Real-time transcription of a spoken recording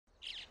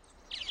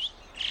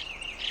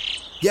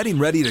Getting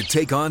ready to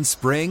take on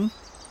spring?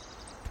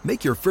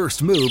 Make your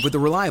first move with the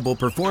reliable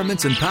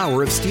performance and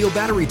power of Steel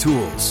battery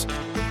tools.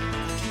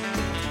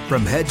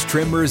 From hedge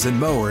trimmers and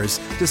mowers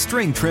to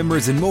string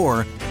trimmers and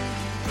more,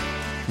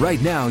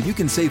 right now you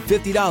can save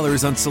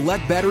 $50 on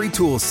select battery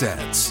tool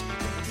sets.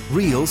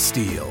 Real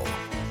Steel.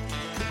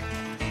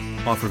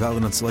 Offer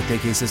valid on select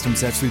AK system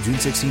sets through June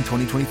 16,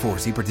 2024.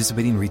 See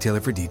participating retailer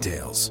for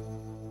details.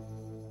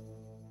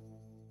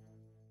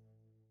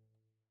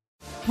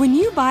 When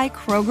you buy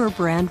Kroger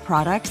brand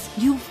products,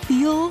 you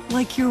feel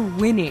like you're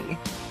winning.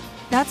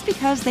 That's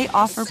because they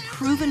offer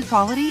proven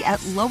quality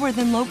at lower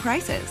than low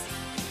prices.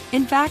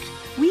 In fact,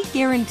 we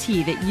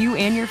guarantee that you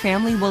and your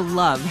family will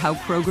love how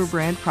Kroger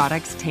brand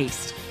products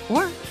taste,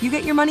 or you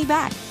get your money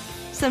back.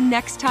 So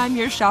next time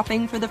you're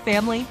shopping for the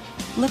family,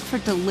 look for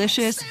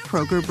delicious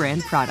Kroger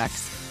brand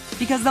products,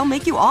 because they'll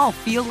make you all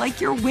feel like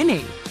you're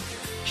winning.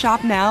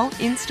 Shop now,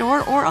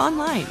 in-store, or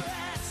online.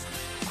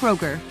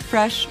 Kroger,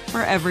 fresh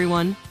for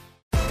everyone.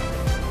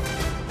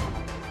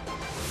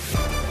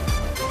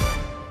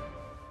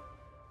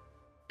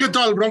 ¿Qué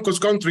tal, Broncos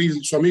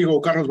Country? Su amigo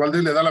Carlos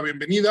Valdés le da la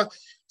bienvenida.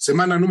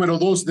 Semana número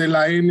 2 de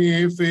la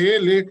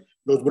NFL.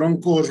 Los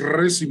Broncos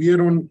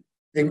recibieron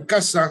en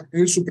casa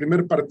en su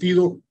primer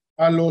partido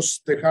a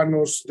los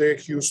Tejanos de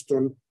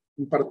Houston.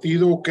 Un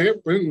partido que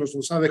pues,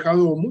 nos ha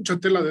dejado mucha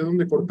tela de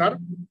dónde cortar.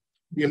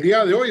 Y el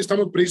día de hoy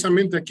estamos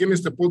precisamente aquí en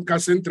este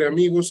podcast entre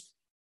amigos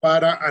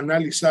para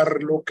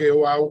analizar lo que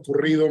ha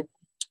ocurrido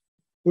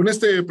con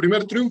este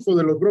primer triunfo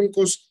de los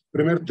Broncos,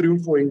 primer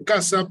triunfo en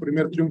casa,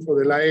 primer triunfo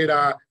de la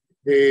era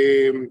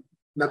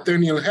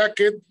Nathaniel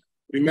Hackett,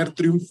 primer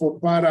triunfo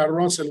para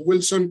Russell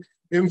Wilson,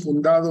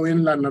 enfundado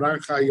en la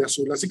naranja y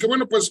azul. Así que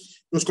bueno,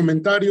 pues los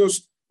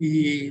comentarios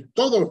y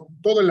todo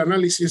el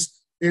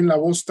análisis en la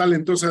voz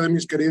talentosa de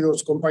mis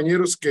queridos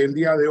compañeros que el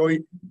día de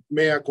hoy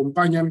me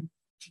acompañan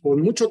con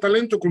mucho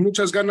talento, con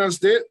muchas ganas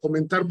de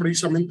comentar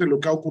precisamente lo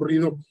que ha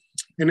ocurrido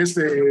en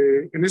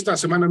esta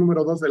semana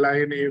número 2 de la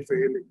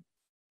NFL.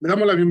 Le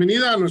damos la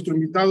bienvenida a nuestro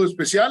invitado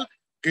especial,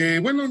 que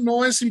bueno,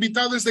 no es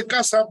invitado, es de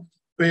casa,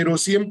 pero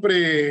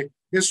siempre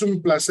es un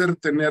placer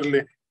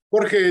tenerle.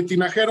 Jorge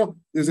Tinajero,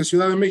 desde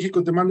Ciudad de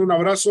México, te mando un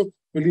abrazo,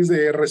 feliz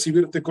de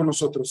recibirte con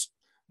nosotros.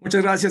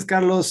 Muchas gracias,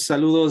 Carlos.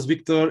 Saludos,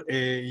 Víctor,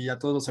 y a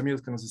todos los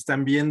amigos que nos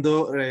están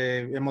viendo.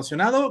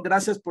 Emocionado,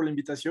 gracias por la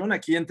invitación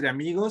aquí entre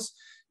amigos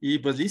y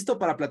pues listo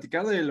para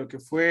platicar de lo que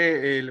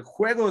fue el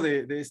juego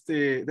de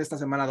esta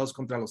semana 2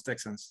 contra los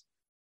Texans.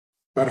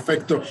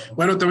 Perfecto.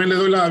 Bueno, también le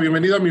doy la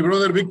bienvenida a mi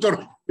brother Víctor.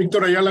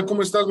 Víctor Ayala,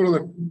 ¿cómo estás,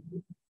 brother?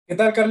 ¿Qué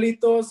tal,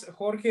 Carlitos?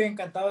 Jorge,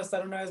 encantado de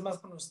estar una vez más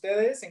con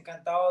ustedes,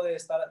 encantado de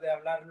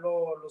hablar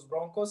los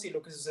Broncos y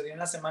lo que sucedió en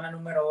la semana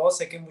número 2.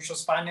 Sé que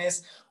muchos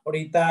fans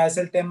ahorita es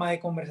el tema de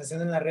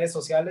conversación en las redes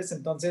sociales,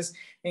 entonces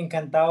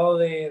encantado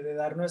de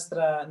dar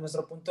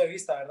nuestro punto de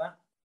vista, ¿verdad?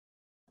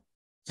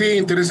 Sí,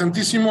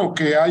 interesantísimo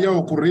que haya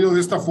ocurrido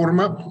de esta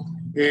forma.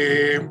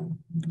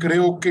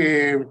 Creo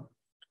que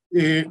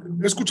he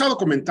escuchado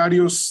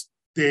comentarios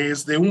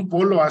desde un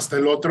polo hasta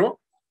el otro.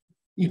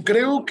 Y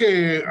creo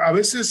que a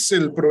veces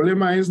el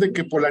problema es de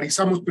que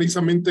polarizamos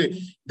precisamente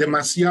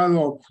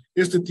demasiado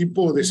este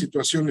tipo de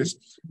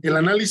situaciones. El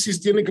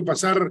análisis tiene que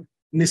pasar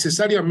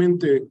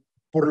necesariamente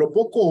por lo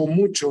poco o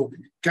mucho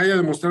que haya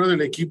demostrado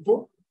el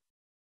equipo,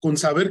 con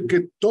saber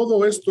que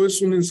todo esto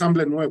es un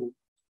ensamble nuevo,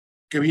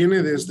 que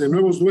viene desde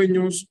nuevos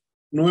dueños,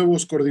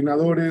 nuevos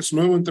coordinadores,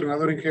 nuevo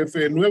entrenador en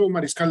jefe, nuevo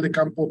mariscal de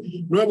campo,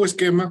 nuevo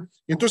esquema.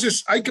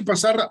 Entonces hay que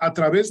pasar a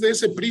través de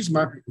ese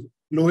prisma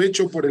lo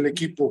hecho por el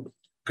equipo.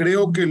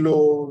 Creo que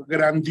lo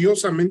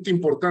grandiosamente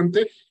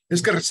importante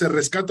es que se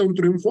rescata un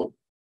triunfo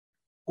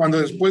cuando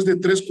después de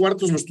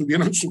 3/4 nos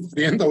estuvieron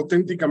sufriendo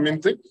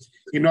auténticamente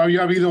y no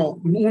había habido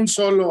una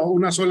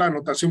sola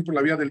anotación por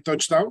la vía del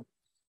touchdown.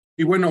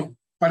 Y bueno,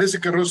 parece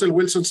que Russell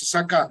Wilson se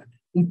saca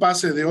un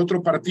pase de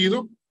otro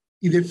partido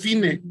y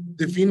define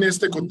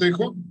este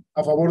cotejo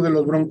a favor de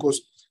los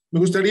Broncos.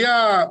 Me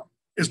gustaría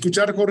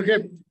escuchar,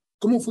 Jorge,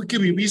 ¿cómo fue que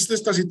viviste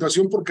esta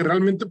situación? Porque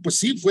realmente, pues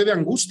sí, fue de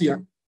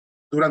angustia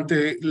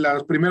durante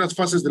las primeras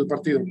fases del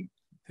partido.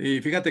 Sí,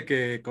 fíjate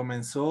que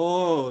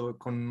comenzó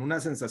con una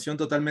sensación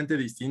totalmente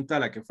distinta a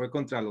la que fue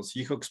contra los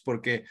Seahawks,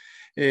 porque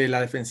la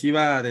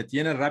defensiva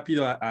detiene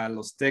rápido a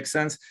los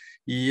Texans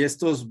y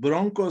estos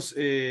Broncos,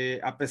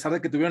 a pesar de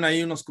que tuvieron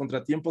ahí unos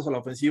contratiempos a la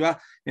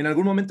ofensiva, en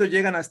algún momento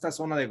llegan a esta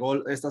zona de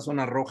gol, esta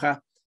zona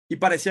roja, y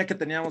parecía que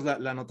teníamos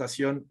la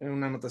anotación,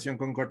 una anotación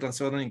con Courtland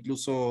Sutton,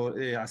 incluso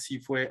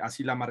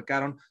así la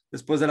marcaron.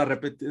 Después de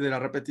la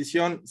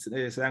repetición,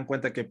 se dan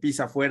cuenta que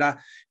pisa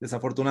afuera.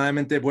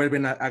 Desafortunadamente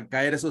vuelven a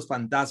caer esos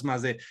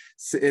fantasmas de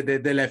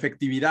la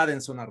efectividad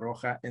en zona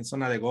roja, en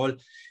zona de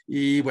gol.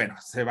 Y bueno,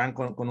 se van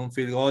con un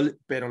field goal,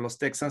 pero los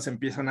Texans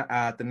empiezan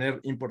a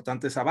tener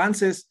importantes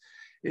avances.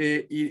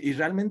 Y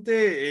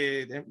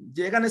realmente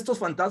llegan estos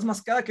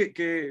fantasmas cada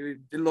que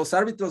los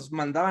árbitros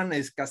mandaban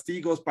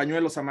castigos,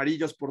 pañuelos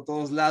amarillos por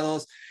todos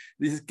lados.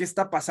 Dices, ¿qué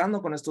está pasando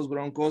con estos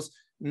Broncos?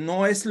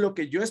 no es lo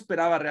que yo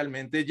esperaba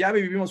realmente. Ya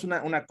vivimos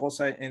una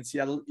cosa en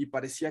Seattle y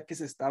parecía que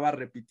se estaba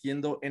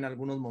repitiendo en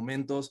algunos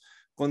momentos,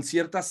 con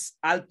ciertos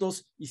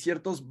altos y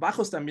ciertos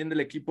bajos también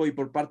del equipo y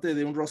por parte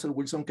de un Russell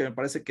Wilson que me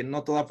parece que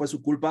no toda fue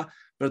su culpa,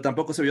 pero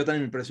tampoco se vio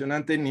tan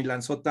impresionante ni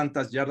lanzó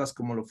tantas yardas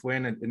como lo fue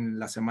en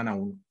la semana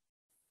 1.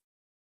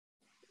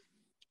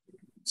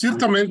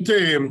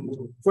 Ciertamente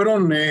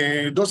fueron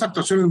dos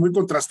actuaciones muy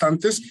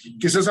contrastantes,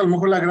 quizás a lo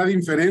mejor la gran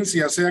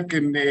diferencia sea que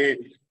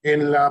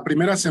en la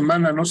primera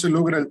semana no se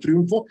logra el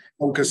triunfo,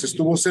 aunque se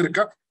estuvo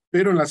cerca,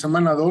 pero en la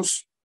semana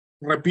 2,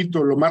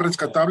 repito, lo más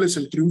rescatable es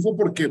el triunfo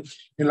porque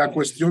en la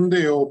cuestión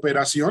de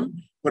operación,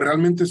 pues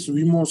realmente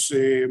estuvimos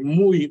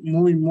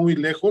muy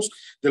lejos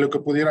de lo que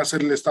pudiera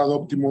ser el estado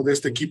óptimo de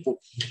este equipo.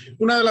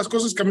 Una de las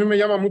cosas que a mí me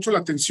llama mucho la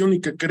atención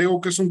y que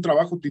creo que es un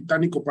trabajo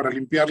titánico para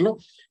limpiarlo,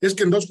 es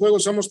que en 2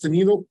 juegos hemos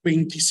tenido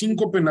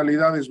 25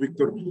 penalidades,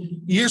 Víctor,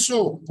 y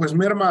eso pues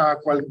merma a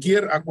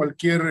cualquier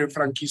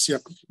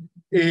franquicia.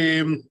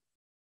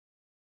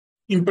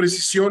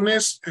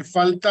 Imprecisiones,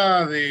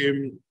 falta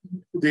de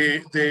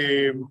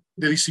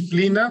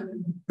disciplina,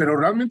 pero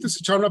realmente se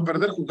echaron a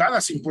perder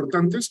jugadas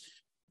importantes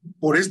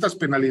por estas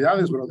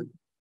penalidades, brother.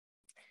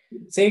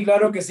 Sí,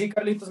 claro que sí,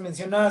 Carlitos.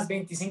 Mencionas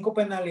 25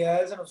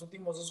 penalidades en los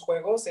últimos 2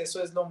 juegos.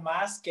 Eso es lo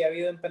más que ha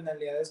habido en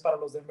penalidades para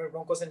los Denver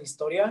Broncos en la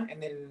historia,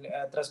 en el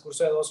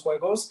transcurso de 2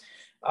 juegos.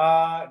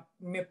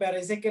 Me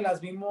parece que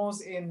las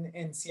vimos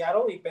en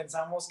Seattle y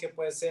pensamos que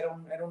puede ser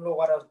era un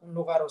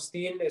lugar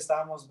hostil.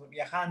 Estábamos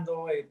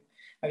viajando,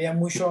 había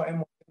mucho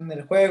emoción en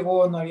el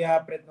juego, no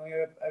había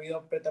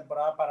habido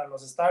pretemporada para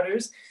los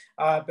starters,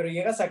 pero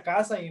llegas a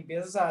casa y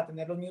empiezas a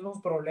tener los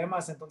mismos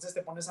problemas, entonces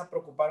te pones a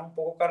preocupar un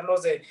poco,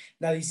 Carlos, de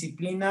la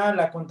disciplina,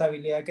 la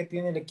contabilidad que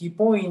tiene el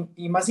equipo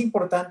y más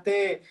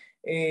importante,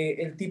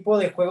 el tipo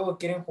de juego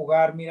que quieren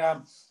jugar.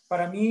 Mira,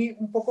 para mí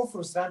un poco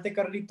frustrante,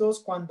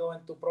 Carlitos, cuando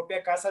en tu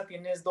propia casa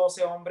tienes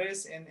 12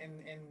 hombres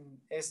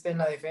en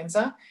la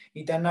defensa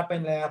y te dan una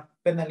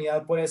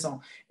penalidad por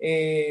eso.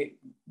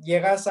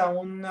 Llegas a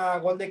un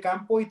gol de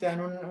campo y te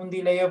dan un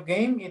delay of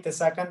game y te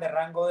sacan de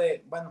rango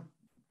bueno,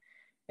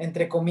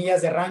 entre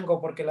comillas de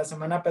rango, porque la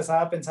semana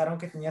pasada pensaron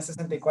que tenía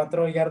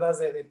 64 yardas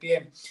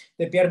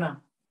de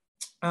pierna.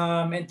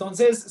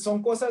 Entonces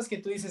son cosas que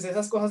tú dices,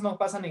 esas cosas no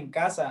pasan en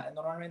casa,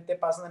 normalmente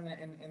pasan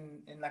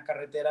en la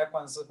carretera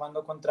cuando estás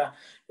jugando contra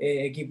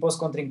equipos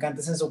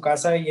contrincantes en su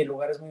casa y el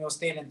lugar es muy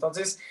hostil.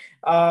 Entonces,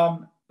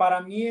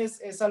 para mí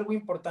es algo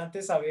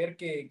importante saber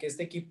que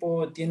este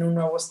equipo tiene un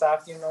nuevo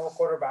staff, tiene un nuevo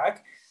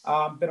quarterback,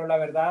 pero la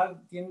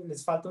verdad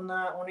les falta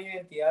una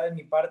identidad de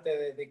mi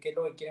parte de qué es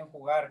lo que quieren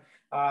jugar.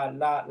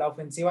 La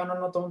ofensiva no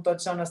notó un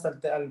touchdown hasta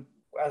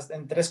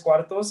en 3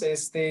 cuartos.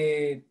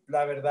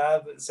 La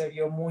verdad se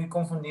vio muy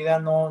confundida,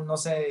 no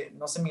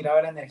se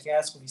miraba la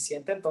energía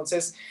suficiente.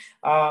 Entonces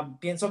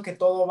pienso que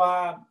todo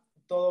va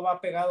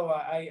pegado.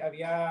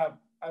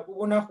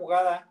 Hubo una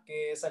jugada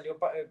que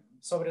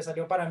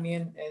sobresalió para mí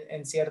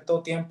en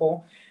cierto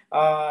tiempo,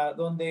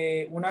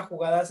 donde una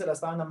jugada se la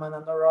estaban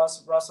mandando a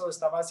Russell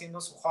estaba haciendo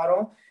su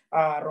huddle,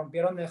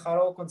 rompieron el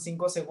huddle con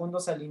 5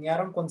 segundos, se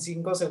alinearon con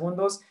 5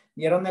 segundos,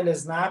 dieron el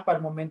snap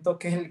al momento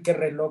que el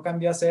reloj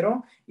cambió a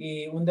 0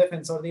 y un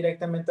defensor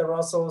directamente a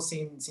Russell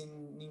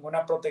sin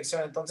ninguna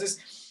protección.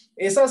 Entonces,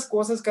 esas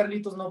cosas,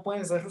 Carlitos, no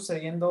pueden estar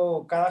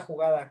sucediendo cada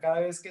jugada, cada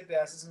vez que te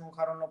haces en un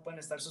jarrón no pueden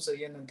estar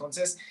sucediendo.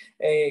 Entonces,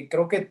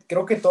 creo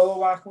que todo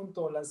va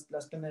junto,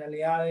 las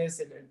penalidades,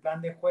 el plan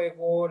de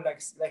juego, la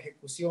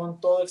ejecución,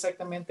 todo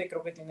exactamente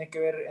creo que tiene que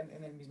ver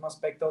en el mismo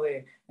aspecto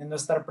de no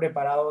estar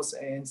preparados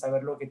en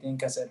saber lo que tienen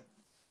que hacer.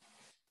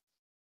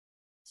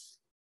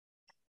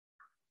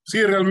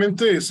 Sí,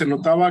 realmente se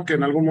notaba que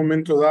en algún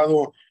momento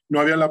dado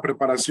no había la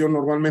preparación.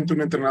 Normalmente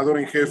un entrenador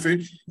en jefe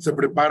se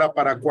prepara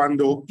para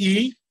cuando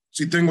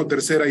si tengo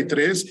 3rd y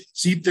 3,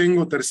 si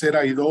tengo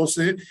 3rd y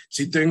 12,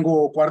 si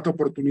tengo 4ª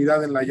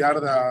oportunidad en la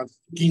yarda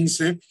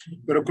 15,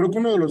 pero creo que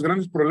uno de los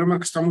grandes problemas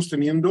que estamos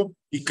teniendo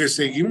y que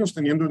seguimos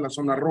teniendo en la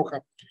zona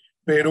roja,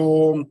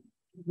 pero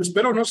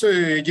espero no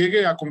se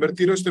llegue a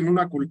convertir esto en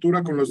una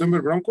cultura con los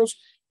Denver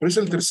Broncos, pero es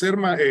el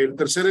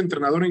tercer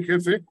entrenador en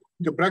jefe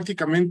que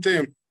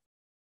prácticamente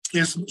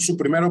es su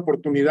primera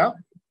oportunidad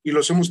y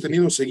los hemos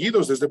tenido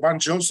seguidos desde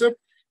Vance Joseph,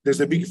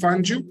 desde Vic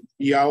Fangio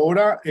y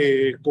ahora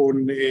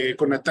con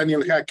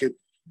Nathaniel Hackett.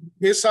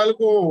 ¿Es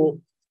algo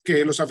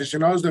que los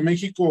aficionados de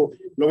México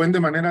lo ven de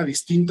manera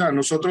distinta a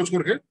nosotros,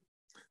 Jorge?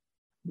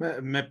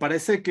 Me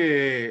parece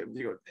que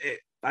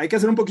hay que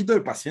ser un poquito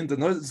de pacientes,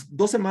 ¿no?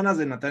 2 semanas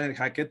de Nathaniel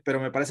Hackett,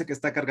 pero me parece que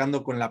está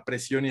cargando con la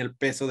presión y el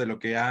peso de lo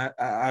que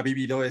ha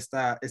vivido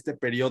este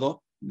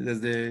periodo.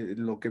 Desde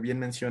lo que bien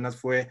mencionas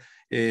fue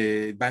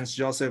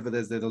Vance Joseph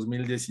desde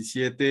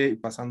 2017,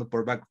 pasando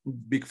por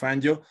Vic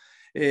Fangio.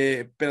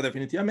 Pero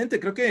definitivamente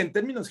creo que en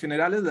términos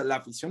generales la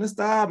afición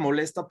está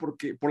molesta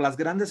por las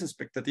grandes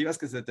expectativas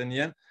que se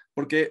tenían,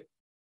 porque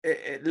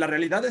la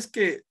realidad es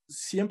que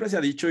siempre se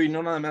ha dicho, y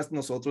no nada más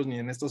nosotros, ni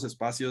en estos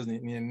espacios,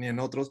 ni en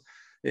otros,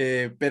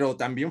 pero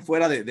también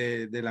fuera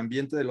del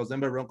ambiente de los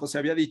Denver Broncos, se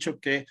había dicho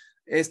que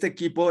este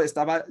equipo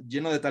estaba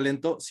lleno de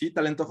talento, sí,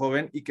 talento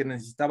joven, y que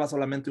necesitaba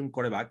solamente un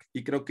quarterback.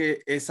 Y creo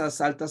que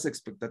esas altas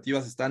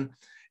expectativas están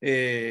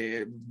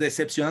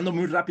decepcionando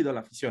muy rápido a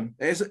la afición.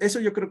 Eso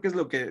yo creo que es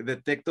lo que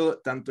detecto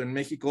tanto en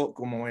México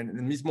como en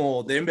el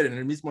mismo Denver, en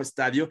el mismo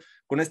estadio,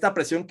 con esta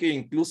presión que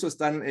incluso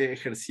están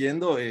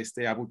ejerciendo,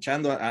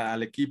 abuchando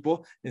al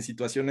equipo en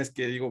situaciones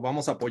que digo,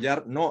 vamos a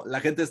apoyar. No, la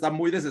gente está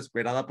muy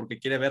desesperada porque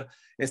quiere ver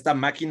esta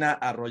máquina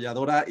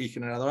arrolladora y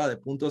generadora de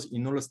puntos y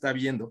no lo está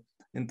viendo.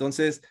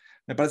 Entonces,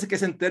 me parece que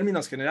es en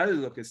términos generales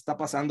lo que está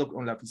pasando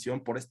con la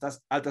afición por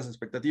estas altas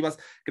expectativas.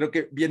 Creo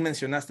que bien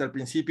mencionaste al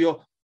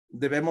principio,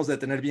 debemos de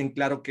tener bien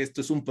claro que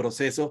esto es un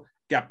proceso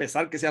que, a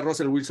pesar que sea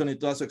Russell Wilson y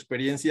toda su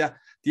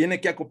experiencia,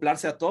 tiene que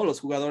acoplarse a todos los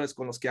jugadores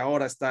con los que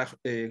ahora está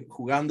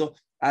jugando,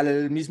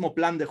 al mismo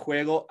plan de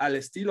juego, al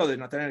estilo de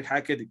Nathaniel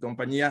Hackett y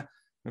compañía.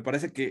 Me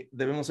parece que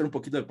debemos ser un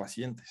poquito de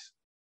pacientes.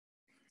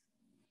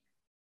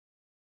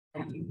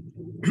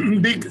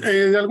 Vic,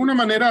 de alguna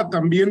manera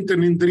también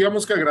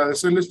tendríamos que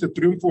agradecerle este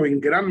triunfo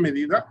en gran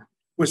medida,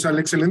 pues al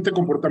excelente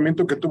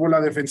comportamiento que tuvo la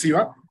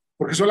defensiva,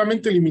 porque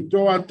solamente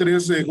limitó a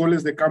 3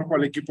 goles de campo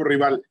al equipo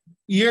rival.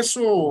 Y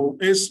eso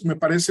me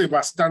parece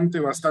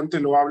bastante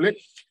loable,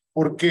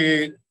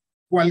 porque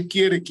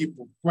cualquier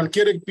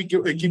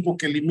equipo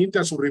que limite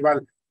a su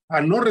rival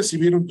a no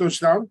recibir un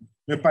touchdown,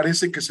 me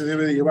parece que se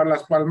debe de llevar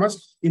las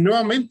palmas. Y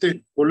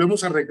nuevamente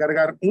volvemos a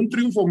recargar un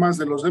triunfo más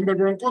de los Denver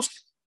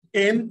Broncos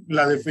en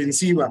la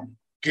defensiva,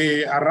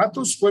 que a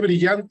ratos fue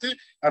brillante,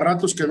 a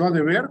ratos quedó a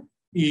deber,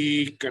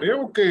 y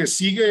creo que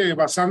sigue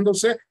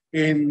basándose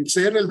en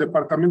ser el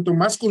departamento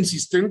más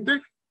consistente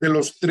de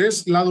los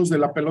 3 lados de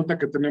la pelota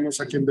que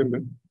tenemos aquí en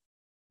Denver.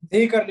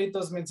 Sí,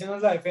 Carlitos,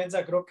 mencionas la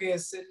defensa, creo que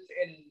es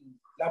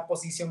la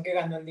posición que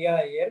ganó el día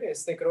de ayer.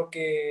 Creo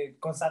que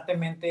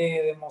constantemente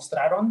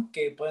demostraron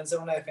que pueden ser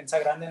una defensa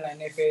grande en la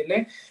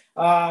NFL.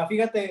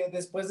 Fíjate,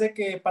 después de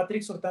que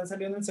Patrick Surtain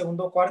salió en el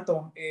segundo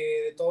cuarto,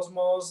 de todos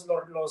modos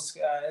los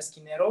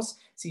esquineros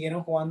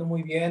siguieron jugando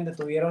muy bien,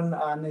 detuvieron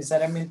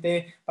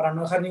necesariamente, para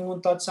no dejar ningún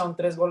touchdown,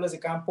 3 goles de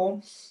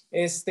campo.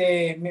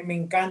 Me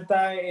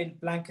encanta el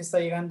plan que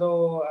está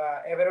llegando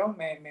a Evero,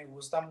 me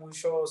gusta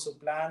mucho su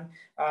plan,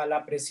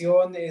 la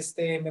presión,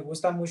 me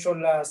gustan mucho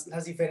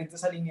las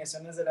diferentes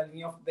alineaciones de la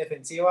línea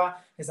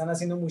defensiva. Están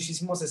haciendo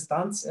muchísimos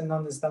stunts en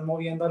donde están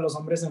moviendo a los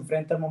hombres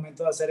enfrente al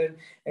momento de hacer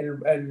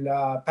el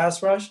pass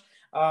rush.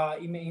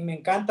 Y me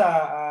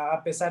encanta,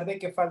 a pesar de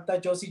que falta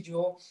Josie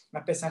Jewell,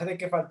 a pesar de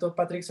que faltó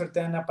Patrick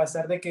Surtain, a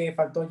pesar de que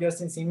faltó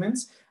Justin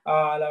Simmons,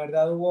 la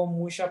verdad hubo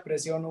mucha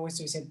presión, hubo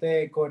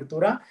insuficiente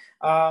cobertura.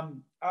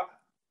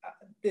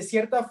 De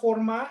cierta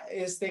forma,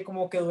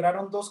 como que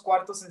duraron 2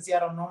 cuartos en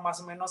Seattle, ¿no?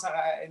 Más o menos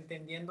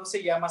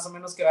entendiéndose, ya más o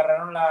menos que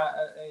agarraron la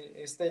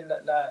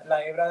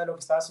hebra de lo que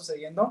estaba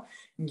sucediendo,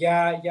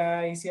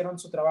 ya hicieron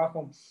su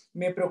trabajo.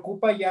 Me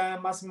preocupa ya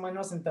más o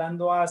menos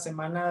entrando a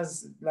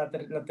semanas, la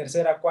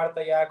tercera,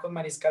 cuarta, ya con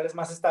mariscales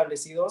más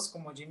establecidos,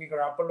 como Jimmy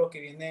Garoppolo,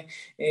 que viene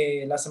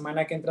la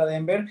semana que entra a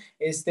Denver,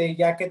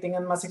 ya que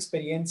tengan más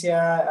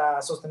experiencia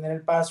a sostener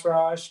el pass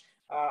rush,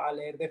 a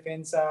leer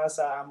defensas,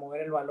 a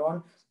mover el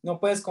balón. No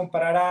puedes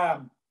comparar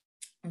a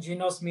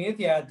Geno Smith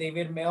y a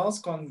David Mills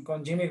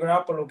con Jimmy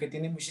Garoppolo, que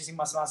tiene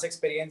muchísimas más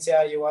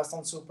experiencia, llegó hasta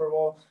un Super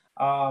Bowl.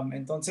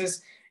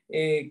 Entonces,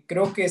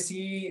 creo que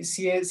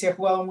sí ha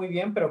jugado muy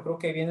bien, pero creo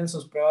que vienen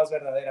sus pruebas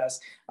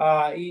verdaderas.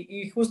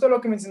 Y justo lo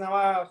que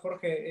mencionaba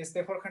Jorge,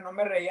 Jorge, no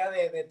me reía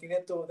de ti,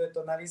 de tu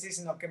análisis,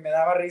 sino que me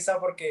daba risa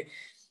porque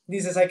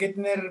dices, hay que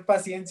tener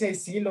paciencia, y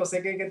sí, lo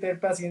sé que hay que tener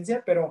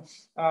paciencia, pero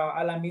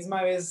a la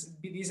misma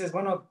vez dices,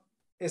 bueno,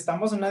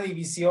 estamos en una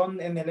división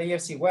en el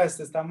AFC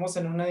West, estamos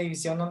en una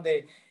división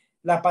donde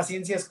la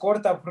paciencia es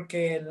corta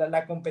porque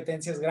la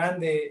competencia es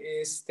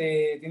grande.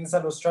 Tienes a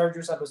los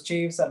Chargers, a los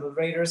Chiefs, a los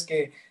Raiders,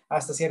 que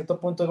hasta cierto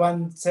punto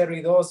van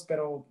 0-2,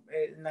 pero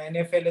en la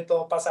NFL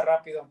todo pasa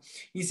rápido.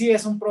 Y sí,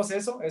 es un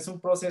proceso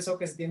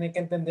que se tiene que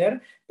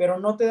entender, pero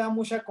no te da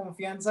mucha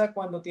confianza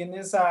cuando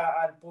tienes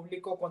al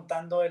público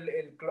contando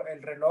el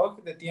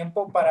reloj de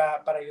tiempo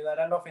para ayudar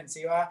a la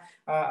ofensiva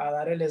a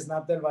dar el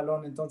snap del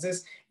balón.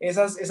 Entonces,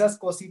 esas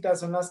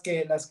cositas son las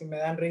que me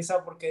dan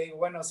risa, porque digo,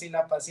 bueno, sí,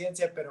 la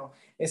paciencia, pero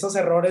esos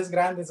errores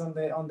grandes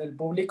donde el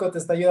público te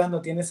está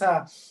ayudando, tienes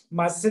a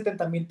más de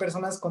 70,000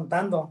 personas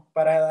contando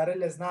para dar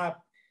el snap,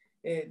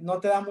 no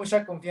te da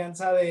mucha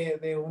confianza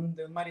de un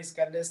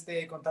mariscal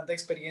con tanta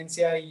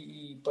experiencia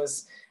y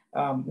pues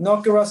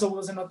no que Russell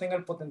Wilson no tenga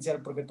el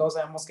potencial, porque todos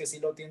sabemos que sí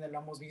lo tiene, lo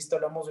hemos visto,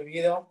 lo hemos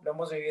vivido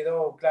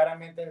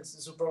claramente en el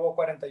Super Bowl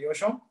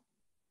 48.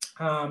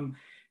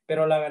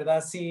 Pero la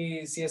verdad sí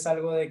es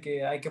algo de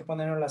que hay que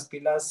ponernos las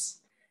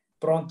pilas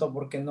pronto,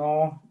 porque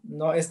no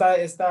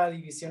esta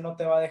división no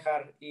te va a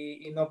dejar,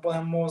 y no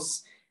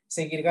podemos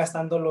seguir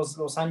gastando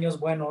los años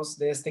buenos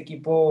de este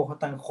equipo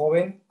tan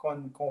joven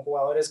con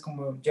jugadores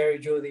como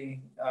Jerry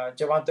Jeudy,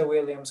 Javonte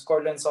Williams,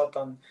 Courtland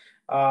Sutton,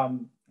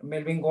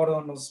 Melvin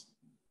Gordon, los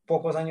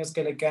pocos años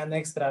que le quedan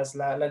extras,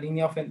 la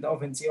línea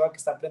ofensiva que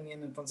está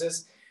aprendiendo.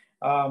 Entonces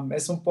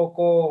es un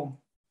poco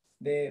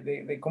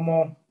de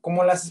cómo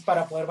lo haces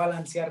para poder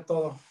balancear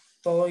todo.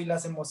 todo y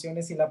las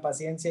emociones y la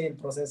paciencia y el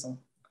proceso.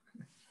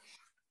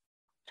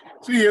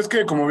 Sí, es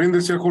que como bien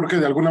decía Jorge,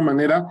 de alguna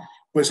manera,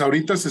 pues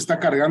ahorita se está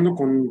cargando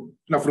con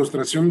la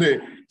frustración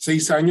de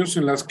 6 años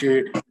en las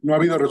que no ha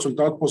habido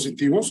resultados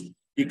positivos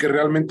y que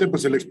realmente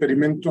pues el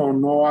experimento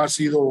no ha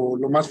sido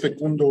lo más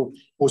fecundo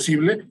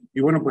posible. Y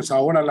bueno, pues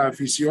ahora la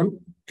afición,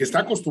 que está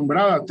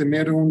acostumbrada a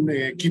tener un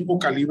equipo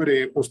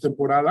calibre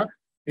postemporada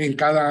en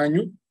cada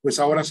año, pues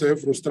ahora se ve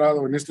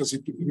frustrado en esta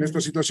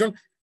situación.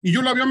 Y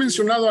yo lo había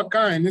mencionado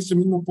acá en este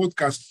mismo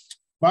podcast,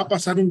 va a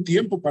pasar un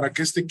tiempo para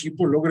que este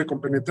equipo logre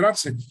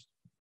compenetrarse,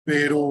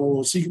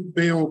 pero sí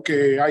veo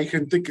que hay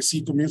gente que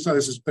sí comienza a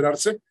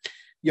desesperarse.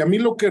 Y a mí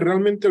lo que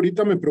realmente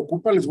ahorita me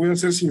preocupa, les voy a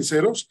ser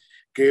sinceros,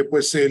 que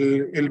pues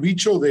el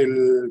bicho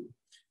de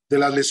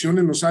las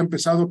lesiones nos ha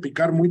empezado a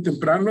picar muy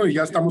temprano y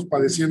ya estamos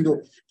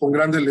padeciendo con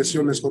grandes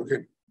lesiones,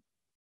 Jorge.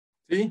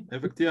 Sí,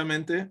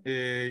 efectivamente,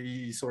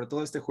 y sobre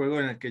todo este juego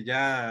en el que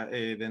ya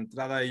de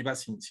entrada iba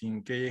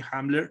sin Kay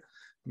Hamler.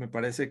 Me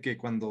parece que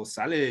cuando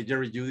sale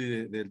Jerry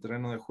Jeudy del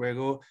terreno de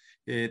juego,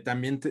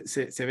 también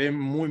se ve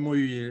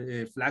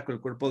muy flaco el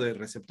cuerpo de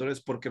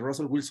receptores, porque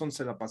Russell Wilson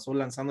se la pasó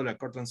lanzándole a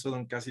Courtland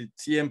Sutton casi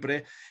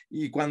siempre,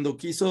 y cuando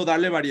quiso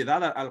darle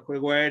variedad al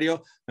juego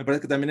aéreo, me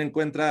parece que también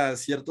encuentra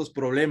ciertos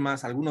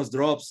problemas, algunos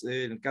drops,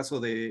 en el caso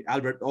de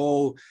Albert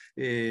O,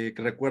 que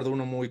recuerdo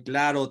uno muy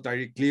claro,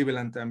 Tyreek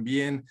Cleveland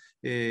también,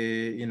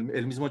 y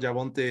el mismo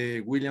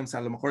Javonte Williams,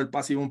 a lo mejor el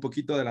pase iba un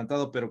poquito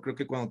adelantado, pero creo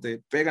que cuando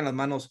te pegan las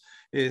manos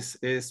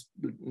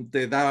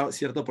te da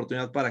cierta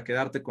oportunidad para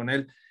quedarte con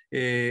él.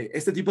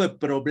 Este tipo de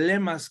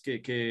problemas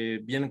que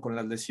vienen con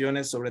las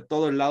lesiones, sobre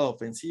todo el lado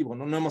ofensivo,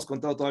 ¿no? No hemos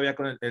contado todavía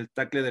con el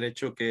tackle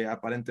derecho que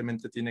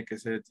aparentemente tiene que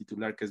ser el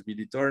titular, que es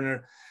Billy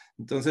Turner.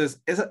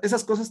 Entonces,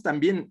 esas cosas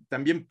también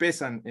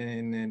pesan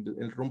en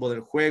el rumbo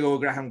del juego.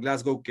 Graham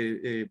Glasgow,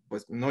 que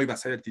pues no iba a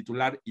ser el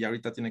titular y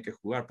ahorita tiene que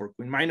jugar por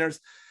Quinn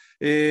Miners.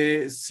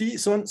 Sí,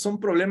 son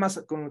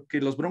problemas con que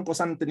los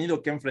Broncos han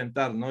tenido que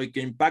enfrentar, ¿no? Y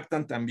que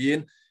impactan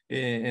también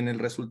en el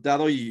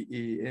resultado y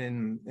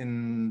en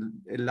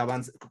el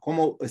avance,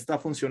 cómo está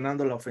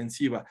funcionando la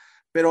ofensiva.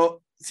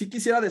 Pero sí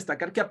quisiera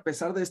destacar que a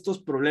pesar de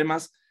estos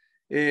problemas,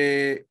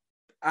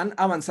 han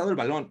avanzado el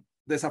balón.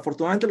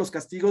 Desafortunadamente los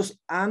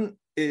castigos han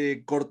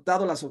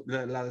cortado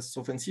las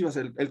ofensivas,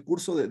 el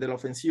curso de la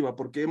ofensiva,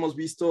 porque hemos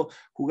visto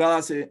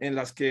jugadas en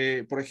las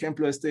que, por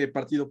ejemplo, este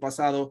partido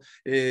pasado,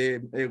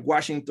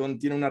 Washington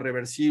tiene una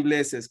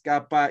reversible, se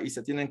escapa y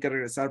se tienen que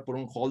regresar por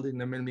un holding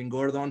de Melvin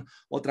Gordon,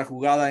 otra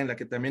jugada en la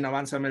que también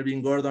avanza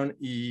Melvin Gordon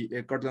y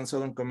Courtland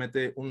Sutton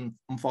comete un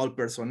foul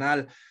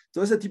personal.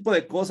 Todo ese tipo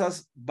de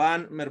cosas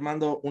van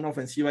mermando una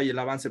ofensiva y el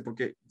avance,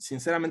 porque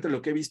sinceramente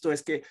lo que he visto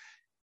es que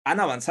han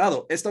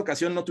avanzado. Esta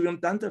ocasión no tuvieron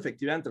tanta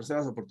efectividad en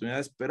terceras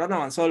oportunidades, pero han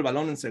avanzado el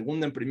balón en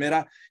segunda, en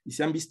primera y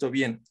se han visto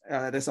bien.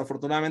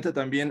 Desafortunadamente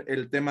también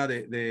el tema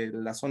de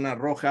la zona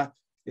roja,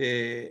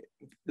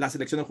 la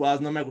selección de jugadas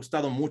no me ha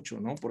gustado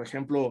mucho, ¿no? Por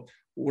ejemplo,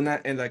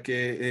 una en la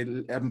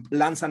que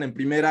lanzan en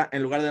primera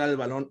en lugar de dar el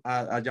balón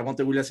a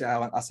Javonte Williams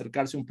a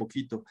acercarse un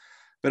poquito.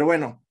 Pero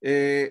bueno,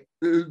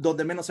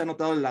 donde menos se ha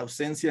notado la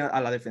ausencia a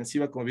la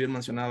defensiva, como bien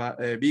mencionaba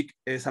Vic,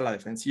 es a la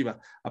defensiva.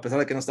 A pesar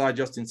de que no estaba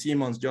Justin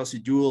Simmons,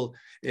 Josie Jewell,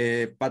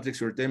 Patrick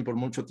Surtain por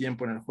mucho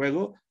tiempo en el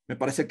juego, me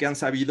parece que han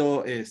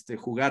sabido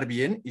jugar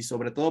bien y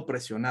sobre todo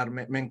presionar.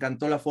 Me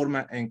encantó la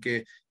forma en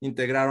que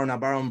integraron a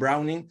Baron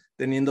Browning,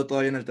 teniendo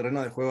todavía en el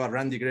terreno de juego a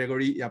Randy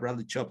Gregory y a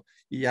Bradley Chubb,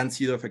 y han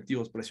sido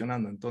efectivos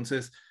presionando.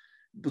 Entonces,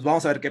 pues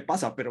vamos a ver qué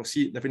pasa, pero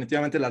sí,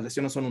 definitivamente las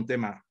lesiones son un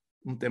tema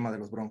de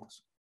los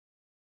Broncos.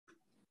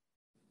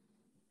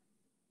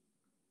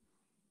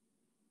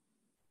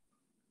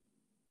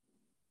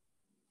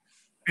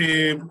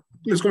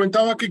 Les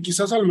comentaba que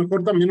quizás a lo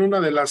mejor también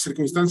una de las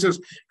circunstancias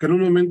que en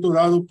un momento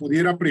dado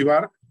pudiera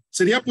privar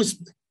sería pues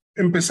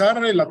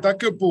empezar el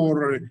ataque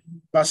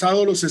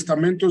basado en los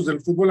estamentos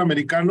del fútbol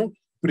americano,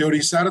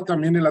 priorizar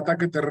también el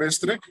ataque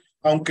terrestre,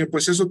 aunque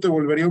pues eso te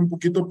volvería un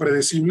poquito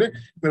predecible,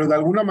 pero de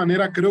alguna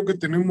manera creo que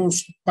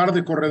tenemos un par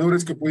de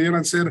corredores que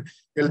pudieran ser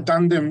el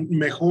tándem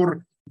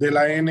mejor de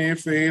la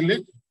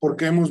NFL,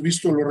 porque hemos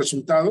visto los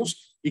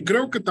resultados. Y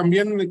creo que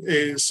también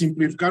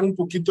simplificar un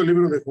poquito el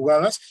libro de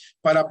jugadas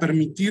para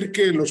permitir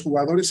que los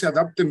jugadores se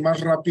adapten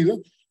más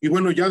rápido y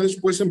bueno, ya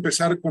después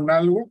empezar con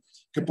algo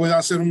que pueda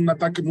hacer un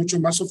ataque mucho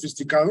más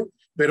sofisticado,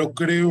 pero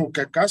creo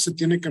que acá se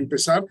tiene que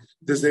empezar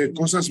desde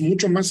cosas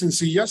mucho más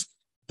sencillas,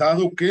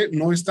 dado que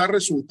no está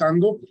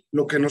resultando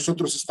lo que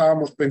nosotros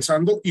estábamos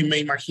pensando, y me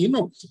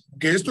imagino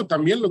que esto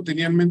también lo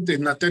tenía en mente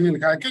Nathaniel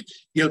Hackett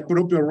y el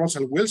propio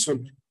Russell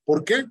Wilson.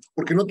 ¿Por qué?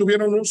 Porque no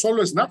tuvieron un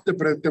solo snap de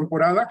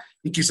pretemporada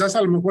y quizás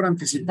a lo mejor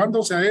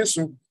anticipándose a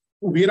eso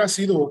hubiera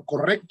sido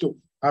correcto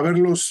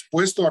haberlos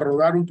puesto a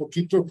rodar un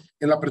poquito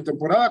en la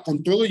pretemporada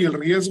con todo y el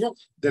riesgo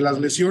de las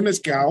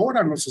lesiones que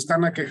ahora nos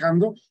están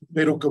aquejando,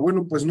 pero que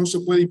bueno, pues no se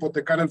puede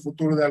hipotecar el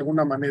futuro de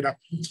alguna manera.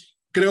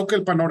 Creo que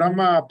el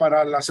panorama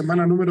para la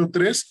semana número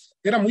 3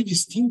 era muy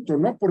distinto,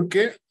 ¿no?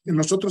 Porque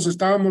nosotros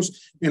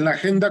estábamos en la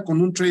agenda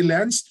con un Trey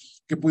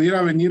Lance que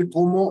pudiera venir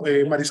como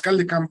mariscal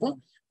de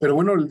campo, pero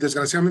bueno,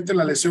 desgraciadamente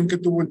la lesión que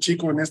tuvo el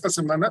chico en esta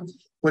semana,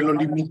 pues lo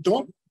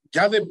limitó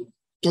ya de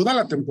toda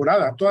la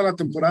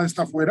temporada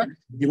está fuera,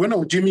 y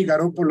bueno, Jimmy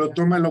Garoppolo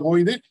toma el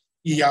ovoide,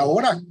 y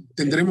ahora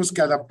tendremos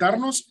que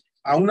adaptarnos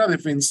a una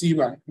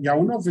defensiva y a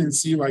una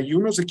ofensiva y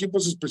unos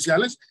equipos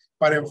especiales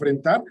para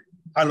enfrentar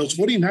a los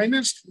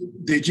 49ers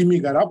de Jimmy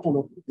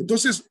Garoppolo.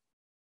 Entonces,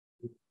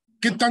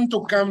 ¿qué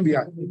tanto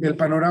cambia el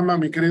panorama,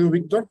 mi querido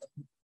Víctor,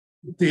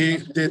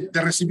 de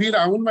recibir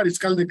a un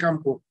mariscal de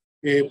campo,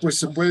 pues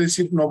se puede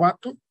decir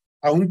novato,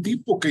 a un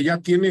tipo que ya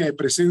tiene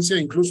presencia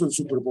incluso en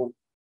Super Bowl?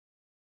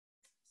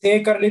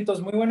 Sí,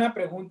 Carlitos, muy buena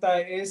pregunta.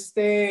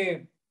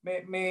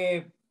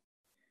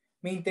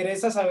 Me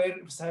interesa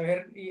saber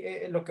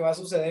lo que va a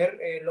suceder.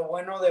 Lo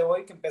bueno de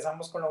hoy, que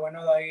empezamos con lo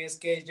bueno de hoy, es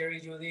que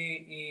Jerry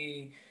Jeudy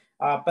y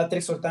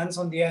Patrick Surtain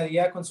son día a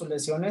día con sus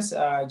lesiones.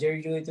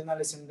 Jerry Jeudy tiene una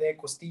lesión de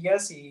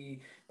costillas y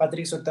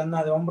Patrick Surtain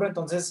una de hombro.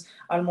 Entonces,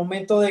 al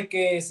momento de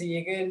que se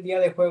llegue el día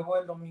de juego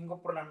el domingo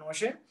por la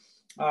noche,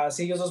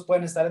 si ellos dos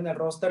pueden estar en el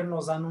roster,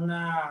 nos dan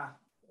unas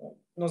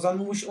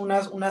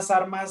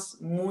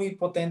armas muy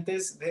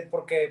potentes,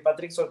 porque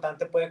Patrick Surtain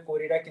te puede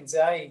cubrir a quien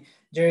sea, y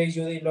Jerry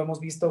Jeudy lo hemos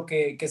visto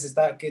que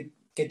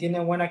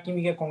tiene buena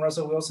química con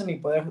Russell Wilson y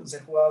puede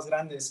hacer jugadas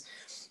grandes.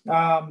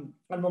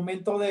 Al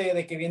momento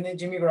de que viene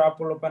Jimmy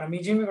Garoppolo, para mí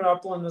Jimmy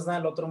Garoppolo no es nada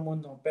del otro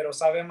mundo, pero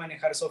sabe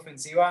manejar su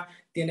ofensiva,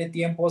 tiene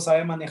tiempo,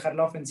 sabe manejar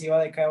la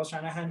ofensiva de Kyle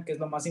Shanahan, que es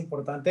lo más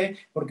importante,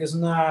 porque es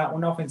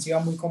una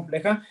ofensiva muy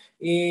compleja.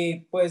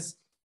 Y pues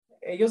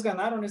ellos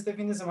ganaron este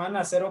fin de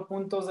semana, 0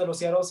 puntos de los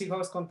Seattle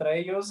Seahawks contra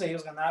ellos.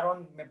 Ellos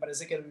ganaron, me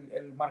parece que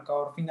el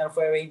marcador final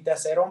fue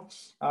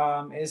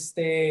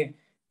 20-0.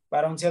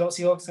 Para un Seattle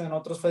Seahawks en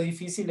otros fue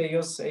difícil,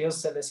 ellos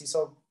se les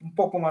hizo un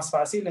poco más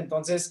fácil.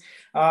 Entonces,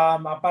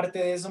 aparte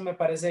de eso, me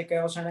parece que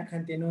Kyle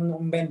Shanahan tiene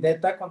un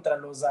vendetta contra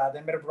los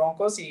Denver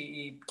Broncos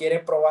y quiere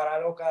probar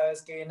algo cada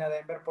vez que viene a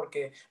Denver,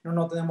 porque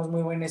no tenemos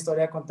muy buena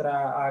historia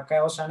contra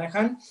Kyle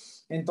Shanahan.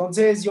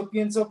 Entonces, yo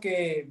pienso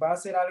que va a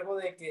ser algo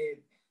de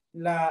que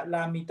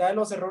la mitad de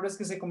los errores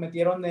que se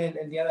cometieron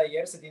el día de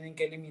ayer se tienen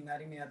que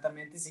eliminar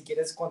inmediatamente si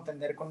quieres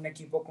contender con un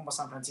equipo como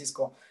San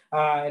Francisco.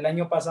 El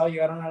año pasado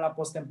llegaron a la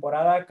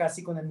postemporada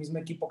casi con el mismo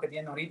equipo que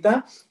tienen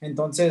ahorita,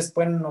 entonces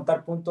pueden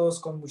anotar puntos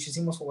con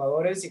muchísimos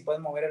jugadores y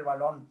pueden mover el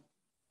balón.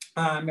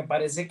 Me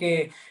parece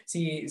que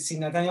si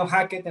Nathaniel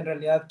Hackett en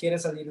realidad quiere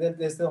salir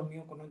de este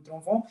domingo con un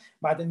triunfo,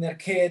 va a tener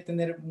que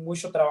tener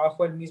mucho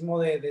trabajo él mismo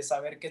de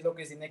saber qué es lo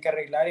que tiene que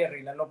arreglar y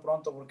arreglarlo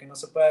pronto, porque no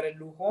se puede dar el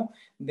lujo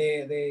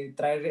de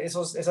traer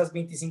esas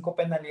 25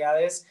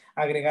 penalidades,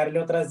 agregarle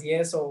otras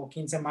 10 o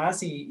 15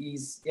 más y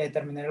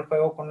terminar el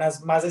juego con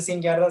las más de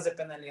 100 yardas de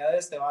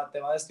penalidades. Te va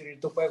a destruir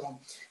tu juego.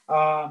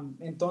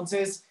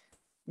 Entonces,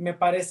 me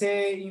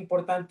parece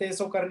importante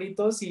eso,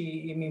 Carlitos,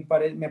 y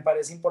me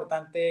parece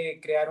importante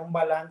crear un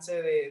balance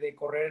de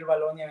correr el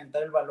balón y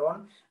aventar el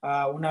balón.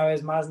 Una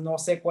vez más, no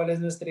sé cuál es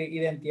nuestra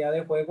identidad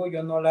de juego,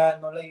 yo no la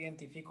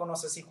identifico, no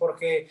sé si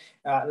Jorge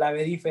la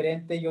ve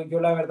diferente. Yo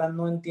la verdad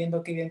no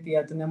entiendo qué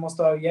identidad tenemos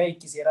todavía, y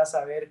quisiera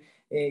saber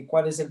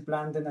cuál es el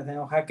plan de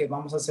Nathaniel Hackett.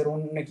 ¿Vamos a hacer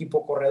un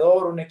equipo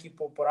corredor, un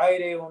equipo por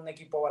aire, un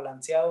equipo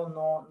balanceado?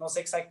 No sé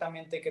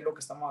exactamente qué es lo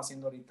que estamos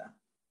haciendo ahorita.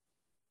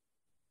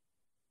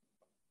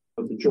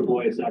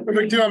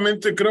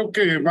 Efectivamente, creo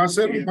que va a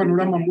ser un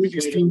panorama muy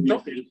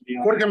distinto.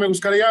 Jorge, me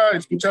gustaría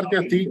escucharte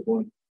a ti.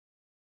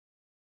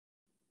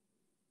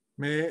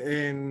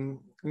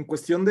 En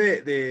cuestión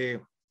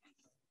de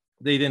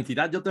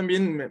identidad, yo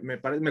también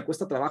me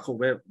cuesta trabajo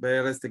ver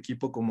este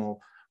equipo como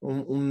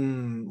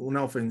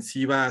una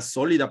ofensiva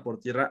sólida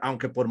por tierra,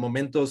 aunque por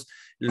momentos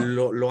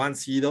lo han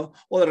sido,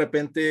 o de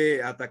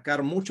repente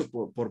atacar mucho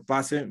por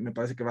pase. Me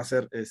parece que va a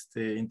ser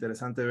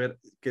interesante ver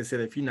que se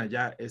defina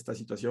ya esta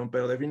situación,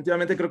 pero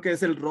definitivamente creo que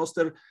es el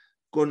roster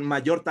con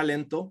mayor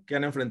talento que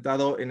han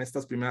enfrentado en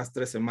estas primeras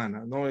 3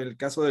 semanas, ¿no? En el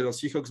caso de los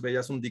Seahawks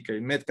veías un DK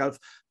Metcalf,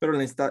 pero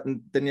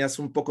tenías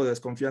un poco de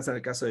desconfianza en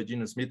el caso de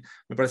Geno Smith.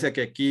 Me parece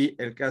que aquí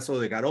el caso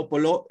de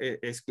Garoppolo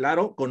es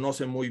claro,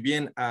 conoce muy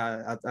bien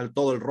a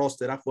todo el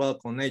roster, ha jugado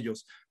con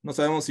ellos. No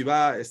sabemos si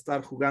va a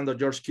estar jugando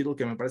George Kittle,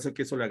 que me parece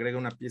que eso le agrega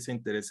una pieza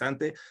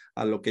interesante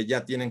a lo que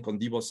ya tienen con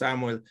Deebo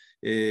Samuel,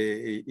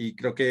 y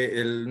creo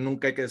que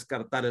nunca hay que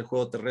descartar el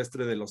juego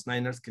terrestre de los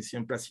Niners, que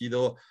siempre ha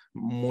sido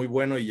muy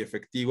bueno y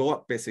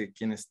efectivo, pese a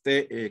quien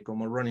esté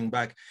como running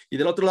back. Y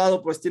del otro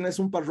lado, pues tienes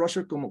un pass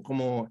rusher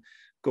como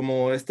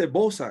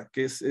Bosa,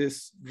 que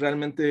es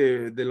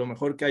realmente de lo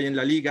mejor que hay en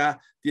la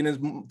liga.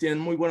 Tienen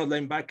muy buenos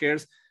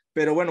linebackers,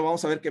 pero bueno,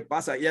 vamos a ver qué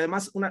pasa. Y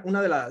además,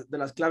 una de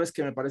las claves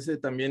que me parece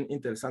también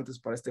interesantes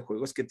para este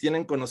juego es que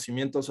tienen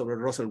conocimiento sobre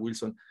Russell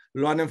Wilson.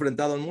 Lo han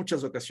enfrentado en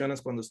muchas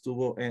ocasiones cuando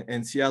estuvo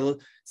en Seattle.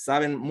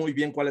 Saben muy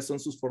bien cuáles son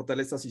sus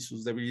fortalezas y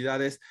sus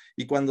debilidades.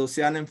 Y cuando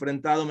se han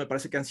enfrentado, me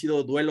parece que han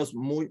sido duelos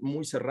muy,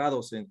 muy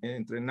cerrados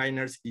entre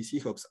Niners y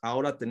Seahawks.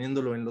 Ahora,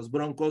 teniéndolo en los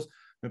Broncos,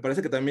 me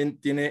parece que también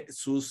tiene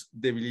sus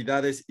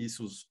debilidades y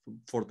sus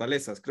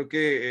fortalezas. Creo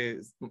que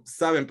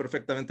saben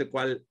perfectamente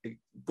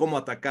cómo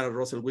atacar a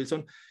Russell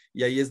Wilson,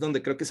 y ahí es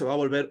donde creo que se va a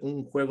volver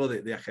un juego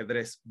de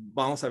ajedrez.